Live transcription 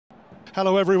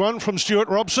Hello everyone from Stuart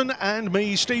Robson and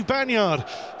me, Steve Banyard.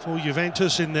 For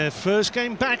Juventus in their first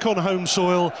game back on home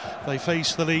soil, they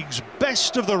face the league's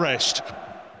best of the rest.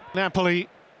 Napoli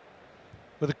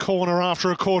with a corner after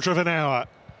a quarter of an hour.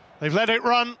 They've let it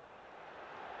run.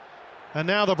 And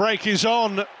now the break is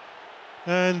on.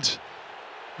 And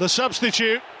the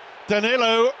substitute,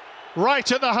 Danilo, right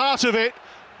at the heart of it.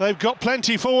 They've got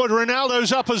plenty forward.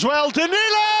 Ronaldo's up as well. Danilo!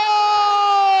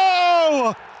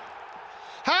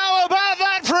 How about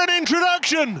that for an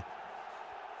introduction?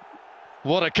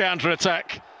 What a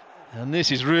counter-attack. And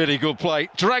this is really good play.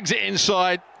 Drags it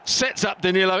inside, sets up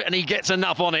Danilo, and he gets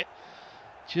enough on it.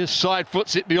 Just side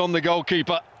foots it beyond the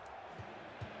goalkeeper.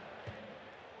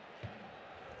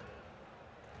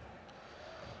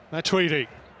 Matuidi.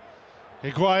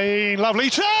 Higuain, lovely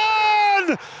turn!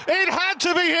 It had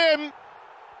to be him!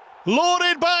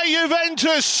 Lauded by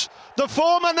Juventus, the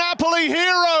former Napoli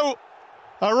hero.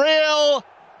 A real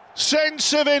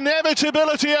sense of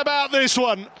inevitability about this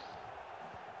one.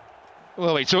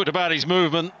 Well, he talked about his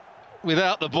movement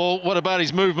without the ball. What about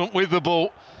his movement with the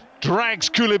ball? Drags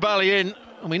Koulibaly in,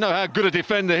 and we know how good a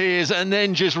defender he is, and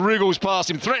then just wriggles past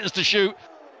him, threatens to shoot.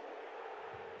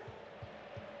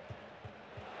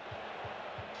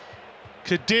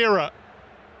 Khedira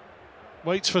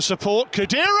waits for support.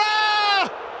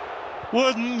 Khedira!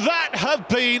 Wouldn't that have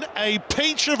been a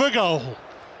peach of a goal?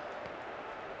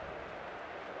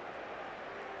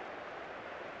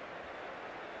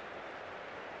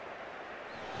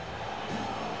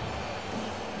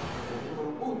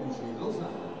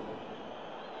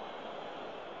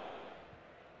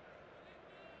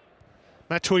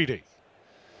 Matuidi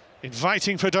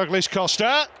inviting for Douglas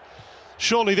Costa.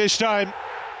 Surely this time.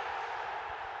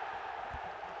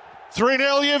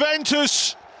 3-0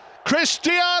 Juventus.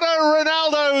 Cristiano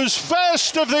Ronaldo's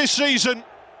first of this season.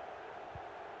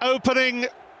 Opening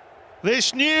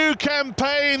this new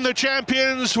campaign, the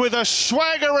champions, with a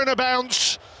swagger and a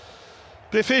bounce,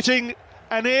 befitting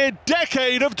a near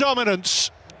decade of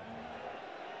dominance.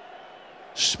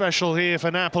 Special here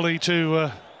for Napoli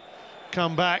to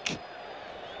come back.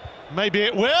 Maybe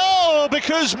it will,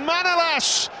 because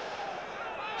Manolas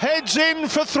heads in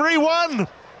for 3-1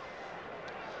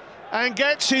 and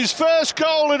gets his first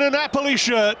goal in a Napoli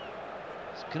shirt.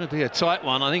 It's going to be a tight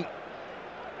one. I think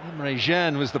Emre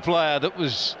Can was the player that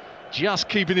was just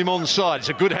keeping him on side. It's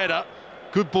a good header,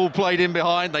 good ball played in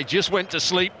behind. They just went to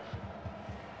sleep.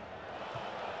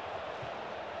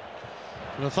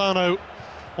 Lozano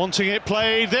wanting it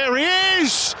played. There he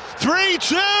is!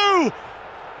 3-2!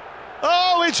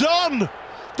 Oh, it's on!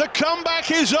 The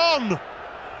comeback is on!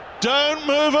 Don't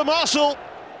move a muscle!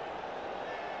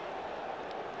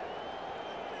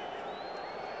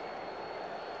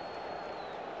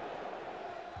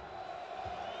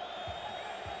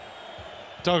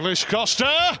 Douglas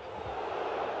Costa!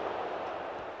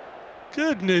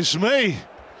 Goodness me!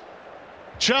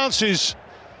 Chances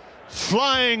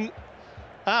flying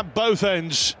at both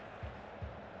ends.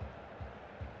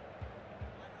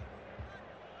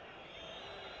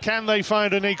 Can they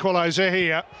find an equaliser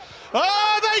here?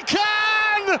 Oh, they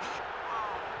can!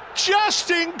 Just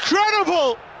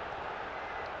incredible!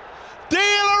 Di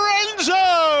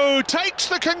Lorenzo takes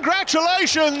the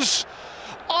congratulations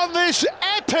on this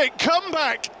epic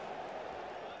comeback.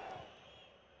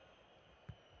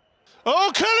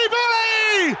 Oh,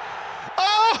 Koulibaly!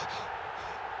 Oh!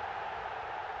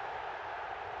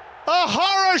 A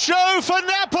horror show for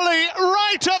Napoli,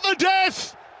 right at the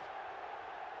death!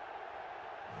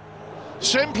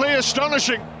 Simply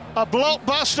astonishing. A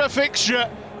blockbuster fixture.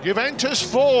 Juventus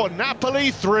 4,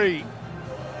 Napoli 3.